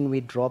that pin we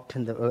dropped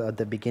at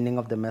the beginning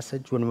of the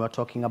message when we were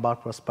talking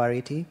about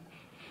prosperity?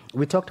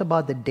 We talked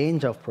about the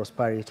danger of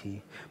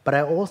prosperity, but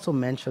I also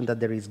mentioned that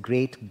there is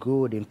great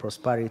good in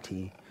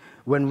prosperity.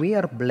 When we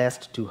are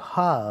blessed to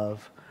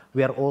have,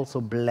 we are also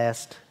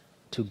blessed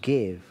to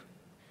give.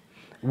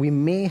 We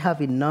may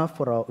have enough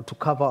to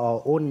cover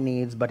our own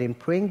needs, but in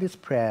praying this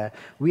prayer,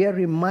 we are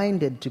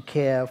reminded to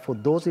care for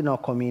those in our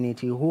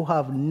community who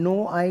have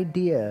no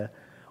idea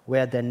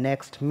where their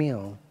next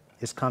meal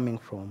is coming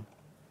from.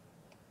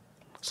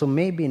 So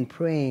maybe in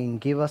praying,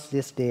 "Give us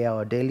this day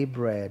our daily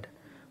bread,"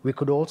 we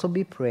could also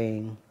be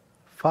praying,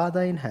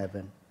 "Father in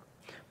heaven,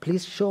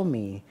 please show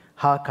me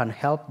how I can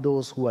help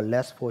those who are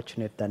less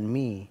fortunate than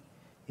me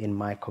in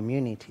my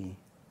community."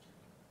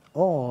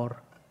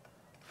 Or,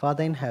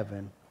 "Father in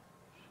heaven,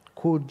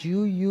 could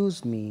you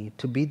use me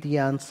to be the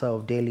answer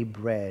of daily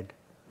bread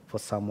for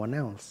someone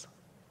else?"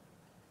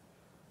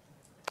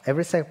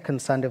 Every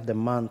second Sunday of the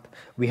month,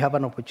 we have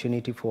an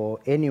opportunity for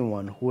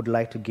anyone who would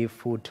like to give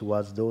food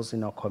towards those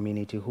in our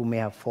community who may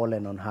have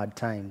fallen on hard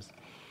times.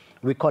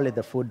 We call it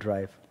the food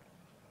drive.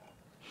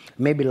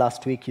 Maybe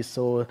last week you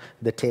saw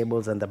the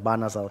tables and the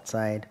banners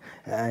outside.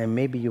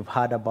 Maybe you've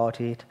heard about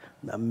it.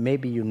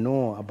 Maybe you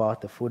know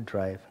about the food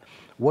drive.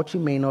 What you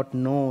may not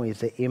know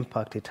is the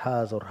impact it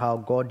has or how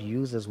God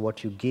uses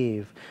what you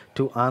give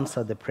to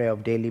answer the prayer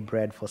of daily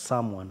bread for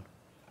someone.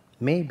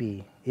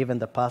 Maybe even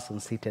the person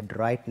seated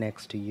right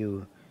next to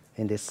you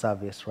in this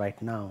service right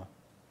now.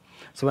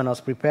 So when I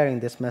was preparing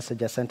this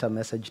message, I sent a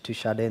message to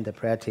Shade and the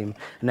prayer team,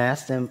 and I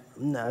asked them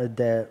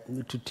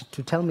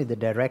to tell me the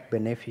direct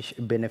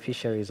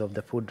beneficiaries of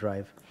the food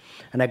drive.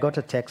 And I got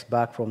a text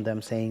back from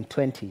them saying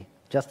 20,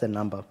 just the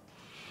number.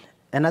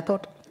 And I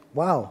thought,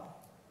 wow,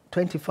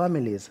 20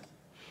 families.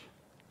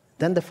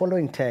 Then the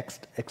following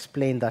text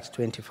explained that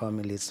 20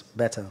 families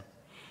better.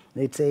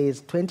 It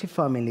says 20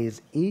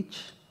 families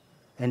each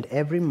and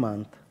every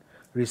month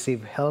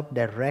receive help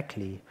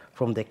directly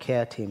from the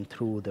care team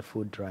through the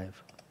food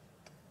drive.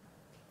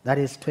 That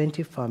is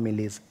 20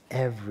 families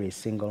every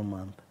single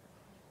month.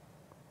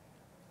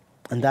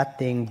 And that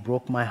thing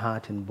broke my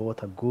heart in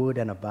both a good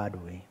and a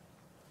bad way.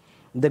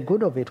 The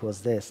good of it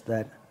was this,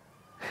 that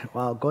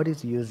wow, God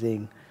is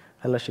using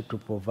fellowship to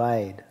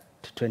provide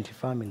to 20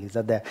 families,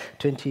 that there are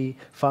 20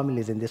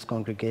 families in this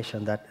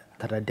congregation that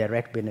are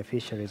direct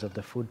beneficiaries of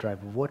the food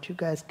drive, of what you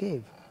guys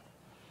gave.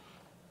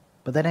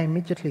 But then I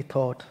immediately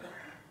thought,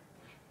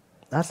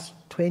 that's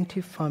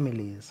 20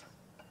 families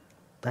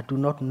that do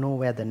not know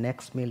where the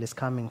next meal is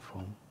coming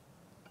from.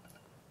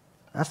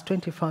 That's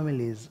 20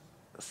 families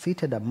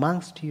seated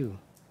amongst you,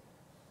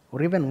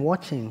 or even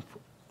watching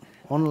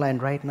online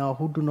right now,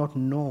 who do not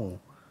know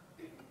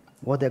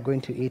what they're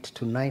going to eat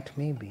tonight,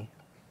 maybe.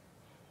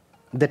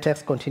 The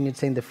text continued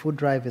saying the food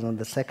drive is on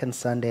the second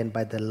Sunday, and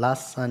by the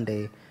last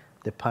Sunday,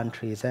 the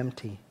pantry is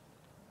empty.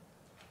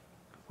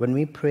 When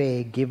we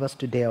pray, "Give us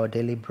today our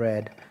daily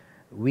bread,"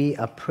 we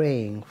are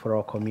praying for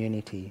our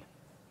community.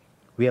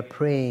 We are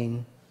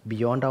praying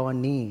beyond our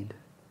need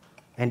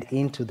and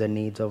into the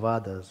needs of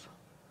others.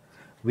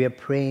 We are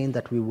praying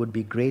that we would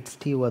be great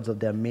stewards of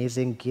the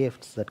amazing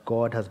gifts that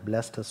God has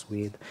blessed us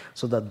with,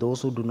 so that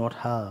those who do not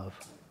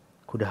have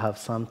could have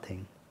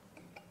something.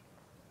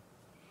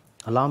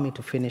 Allow me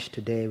to finish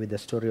today with the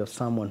story of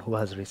someone who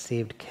has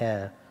received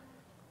care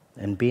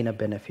and been a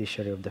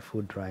beneficiary of the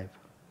food drive.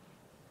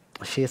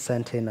 She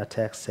sent in a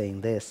text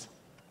saying this: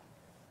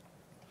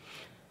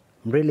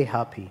 "I'm really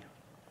happy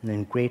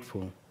and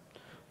grateful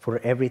for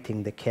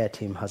everything the care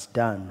team has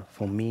done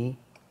for me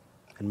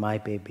and my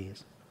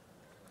babies.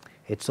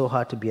 It's so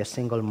hard to be a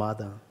single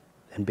mother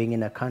and being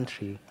in a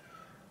country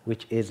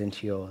which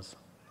isn't yours.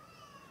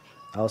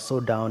 I was so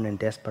down and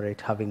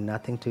desperate, having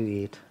nothing to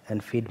eat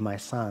and feed my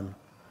son,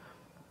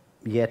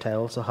 yet I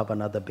also have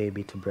another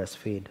baby to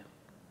breastfeed.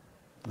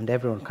 And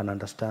everyone can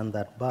understand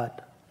that,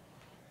 but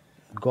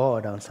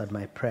God answered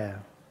my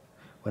prayer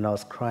when I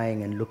was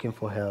crying and looking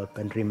for help,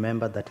 and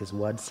remembered that His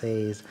word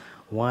says,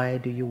 'Why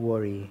do you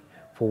worry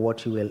for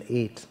what you will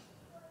eat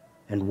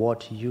and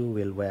what you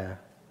will wear?'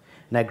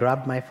 And I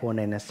grabbed my phone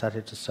and I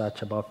started to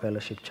search about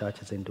fellowship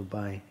churches in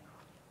Dubai.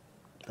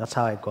 That's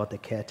how I got the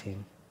care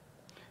team.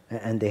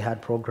 And they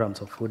had programs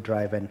of food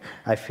drive, and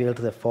I filled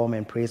the form,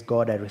 and praise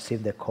God, I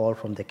received the call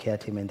from the care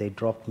team, and they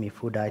dropped me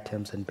food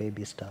items and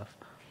baby stuff.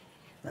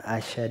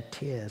 I shed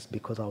tears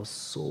because I was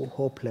so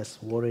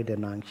hopeless, worried,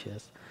 and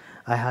anxious.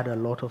 I had a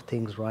lot of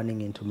things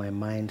running into my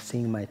mind,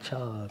 seeing my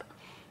child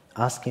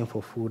asking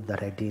for food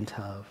that I didn't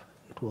have.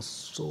 It was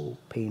so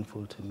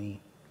painful to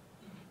me.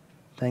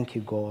 Thank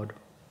you, God,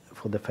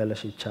 for the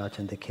Fellowship Church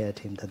and the care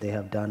team, that they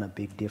have done a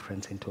big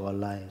difference into our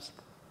lives.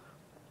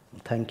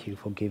 Thank you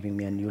for giving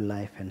me a new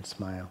life and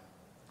smile.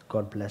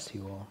 God bless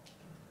you all.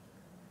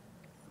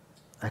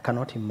 I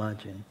cannot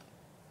imagine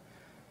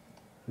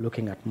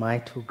looking at my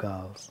two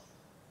girls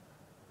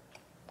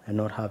and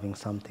not having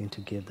something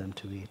to give them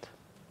to eat.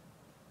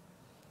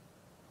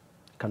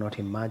 I cannot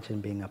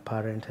imagine being a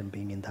parent and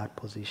being in that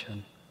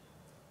position.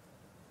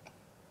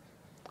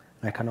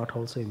 I cannot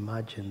also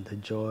imagine the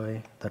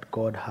joy that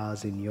God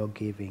has in your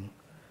giving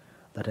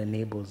that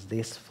enables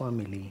this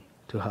family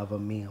to have a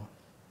meal.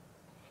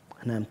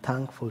 And I'm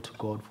thankful to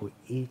God for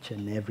each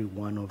and every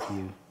one of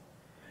you.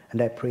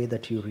 And I pray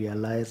that you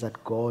realize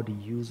that God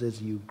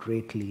uses you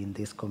greatly in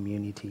this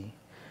community.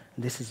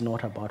 This is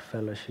not about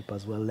fellowship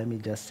as well. Let me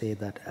just say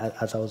that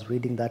as I was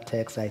reading that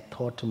text, I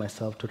thought to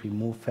myself to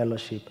remove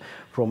fellowship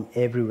from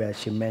everywhere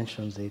she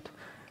mentions it.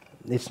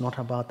 It's not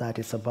about that.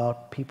 It's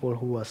about people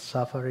who are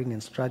suffering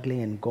and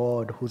struggling, and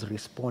God who's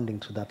responding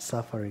to that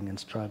suffering and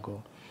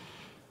struggle.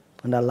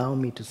 And allow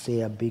me to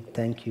say a big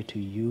thank you to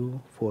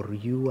you for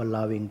you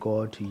allowing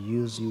God to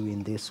use you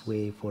in this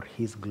way for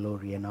His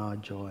glory and our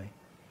joy.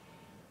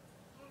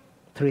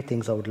 3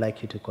 things I would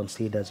like you to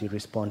consider as you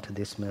respond to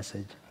this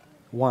message.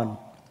 1,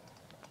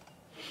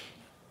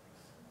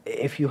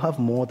 if you have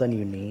more than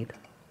you need,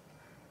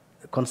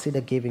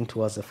 consider giving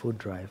towards the food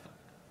drive.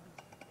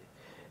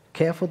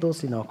 Care for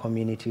those in our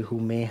community who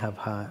may have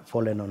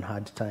fallen on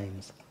hard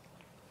times.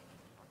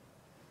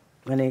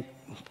 And it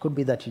could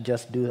be that you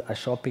just do a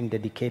shopping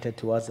dedicated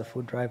towards the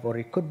food drive, or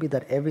it could be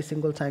that every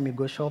single time you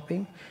go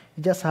shopping,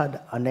 you just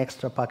had an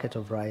extra packet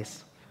of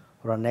rice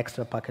or an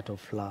extra packet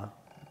of flour.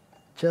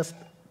 Just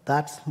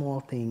that small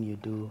thing you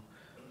do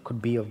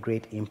could be of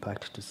great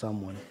impact to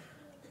someone.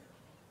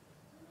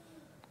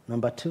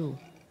 Number 2,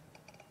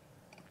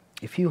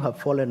 if you have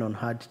fallen on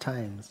hard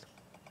times,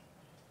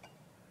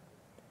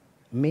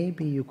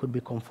 maybe you could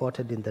be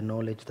comforted in the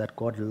knowledge that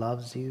God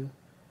loves you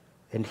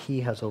and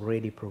He has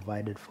already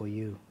provided for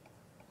you.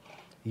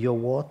 Your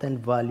worth and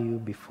value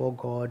before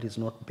God is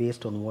not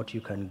based on what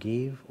you can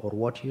give or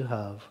what you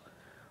have,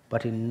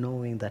 but in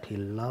knowing that He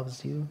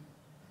loves you,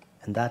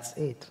 and that's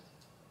it.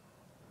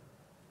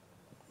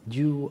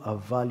 You are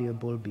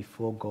valuable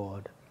before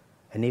God,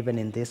 and even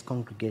in this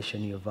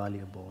congregation you're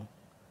valuable.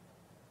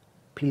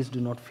 Please do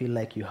not feel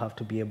like you have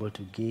to be able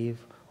to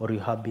give or you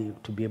have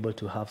to be able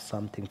to have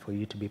something for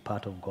you to be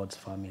part of God's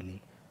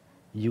family.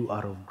 You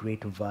are of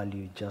great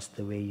value just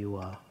the way you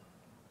are.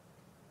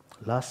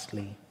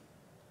 Lastly,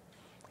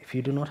 if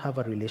you do not have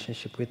a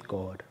relationship with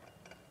God,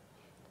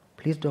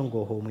 please don't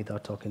go home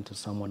without talking to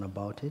someone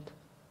about it.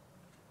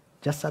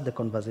 Just start the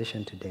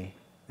conversation today.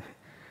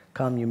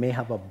 Come, you may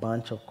have a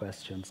bunch of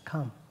questions.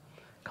 Come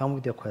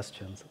with your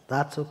questions.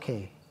 That's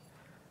okay.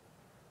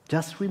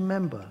 Just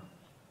remember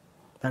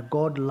that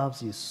God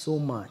loves you so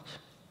much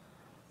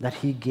that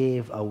He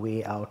gave a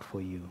way out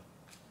for you.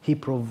 He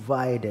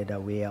provided a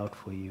way out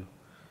for you.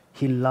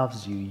 He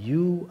loves you.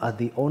 You are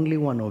the only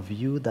one of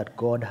you that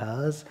God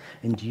has,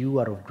 and you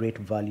are of great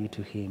value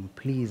to Him.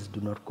 Please do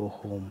not go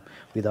home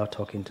without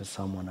talking to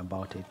someone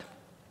about it.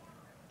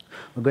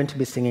 We're going to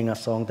be singing a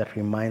song that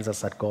reminds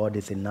us that God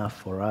is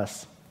enough for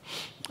us.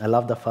 I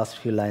love the first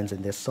few lines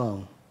in this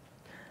song.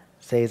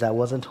 It says, I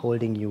wasn't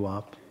holding you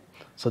up,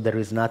 so there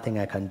is nothing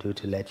I can do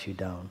to let you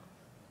down.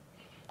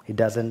 It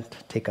doesn't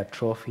take a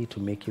trophy to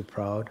make you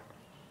proud,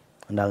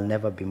 and I'll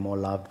never be more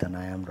loved than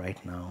I am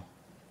right now.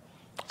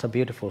 It's a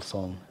beautiful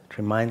song. It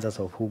reminds us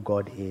of who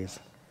God is.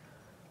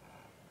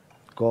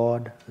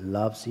 God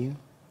loves you,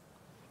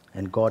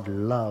 and God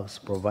loves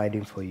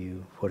providing for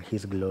you for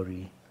His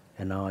glory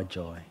and our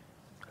joy.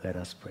 Let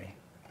us pray.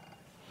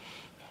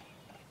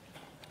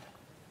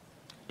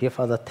 Dear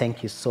Father,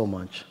 thank you so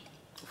much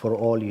for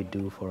all you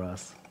do for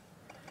us.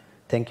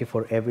 Thank you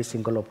for every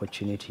single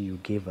opportunity you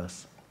give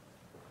us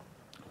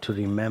to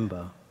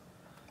remember,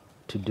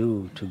 to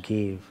do, to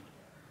give.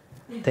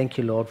 Thank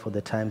you, Lord, for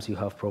the times you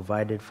have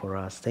provided for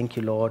us. Thank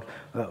you, Lord,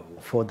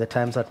 for the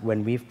times that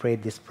when we've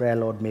prayed this prayer,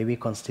 Lord, may we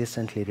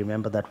consistently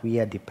remember that we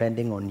are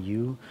depending on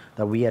you,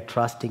 that we are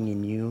trusting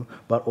in you,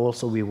 but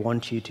also we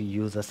want you to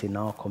use us in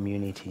our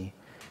community.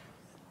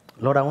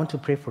 Lord, I want to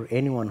pray for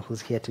anyone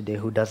who's here today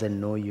who doesn't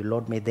know you.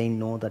 Lord, may they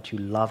know that you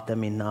love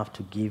them enough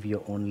to give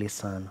your only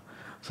Son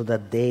so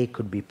that they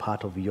could be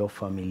part of your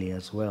family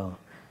as well.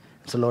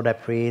 So, Lord, I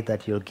pray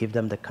that you'll give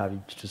them the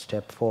courage to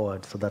step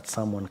forward so that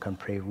someone can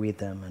pray with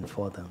them and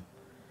for them.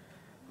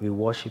 We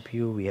worship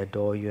you, we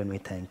adore you, and we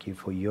thank you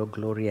for your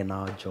glory and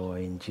our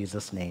joy. In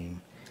Jesus'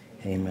 name,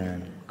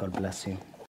 amen. God bless you.